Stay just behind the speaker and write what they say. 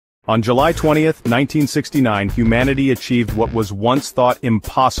On July 20th, 1969, humanity achieved what was once thought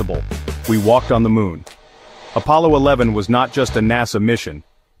impossible. We walked on the moon. Apollo 11 was not just a NASA mission.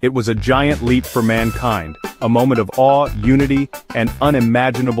 It was a giant leap for mankind, a moment of awe, unity, and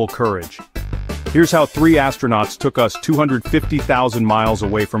unimaginable courage. Here's how 3 astronauts took us 250,000 miles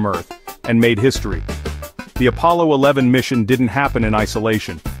away from Earth, and made history. The Apollo 11 mission didn't happen in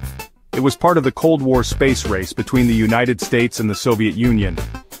isolation. It was part of the Cold War space race between the United States and the Soviet Union.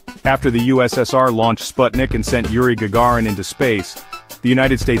 After the USSR launched Sputnik and sent Yuri Gagarin into space, the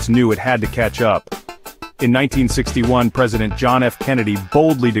United States knew it had to catch up. In 1961, President John F. Kennedy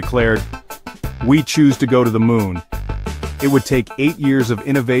boldly declared, "We choose to go to the moon." It would take 8 years of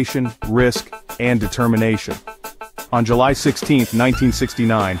innovation, risk, and determination. On July 16,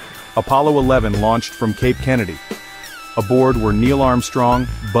 1969, Apollo 11 launched from Cape Kennedy. Aboard were Neil Armstrong,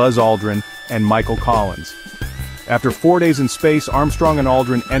 Buzz Aldrin, and Michael Collins. After 4 days in space, Armstrong and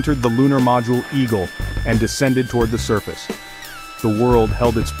Aldrin entered the lunar module Eagle and descended toward the surface. The world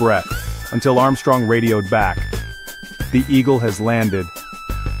held its breath, until Armstrong radioed back. "The Eagle has landed."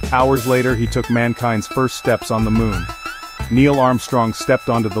 Hours later, he took mankind's first steps on the moon. Neil Armstrong stepped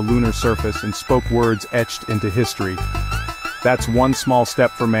onto the lunar surface and spoke words etched into history. "That's one small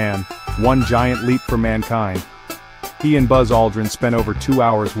step for man, one giant leap for mankind." He and Buzz Aldrin spent over 2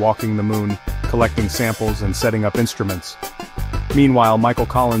 hours walking the moon, collecting samples and setting up instruments. Meanwhile, Michael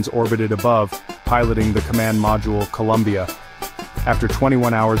Collins orbited above, piloting the command module Columbia. After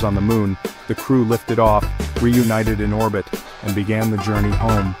 21 hours on the moon, the crew lifted off, reunited in orbit, and began the journey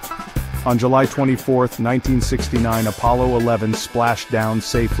home. On July 24, 1969, Apollo 11 splashed down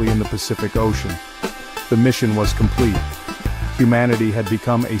safely in the Pacific Ocean. The mission was complete. Humanity had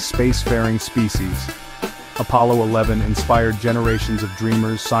become a spacefaring species. Apollo 11 inspired generations of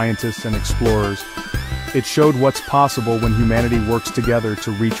dreamers, scientists, and explorers. It showed what's possible when humanity works together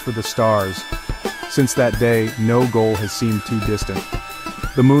to reach for the stars. Since that day, no goal has seemed too distant.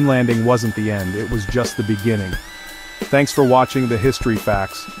 The moon landing wasn't the end, it was just the beginning. Thanks for watching the History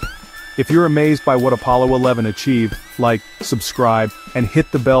Facts. If you're amazed by what Apollo 11 achieved, like, subscribe, and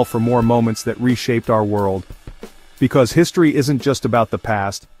hit the bell for more moments that reshaped our world. Because history isn't just about the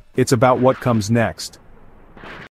past, it's about what comes next.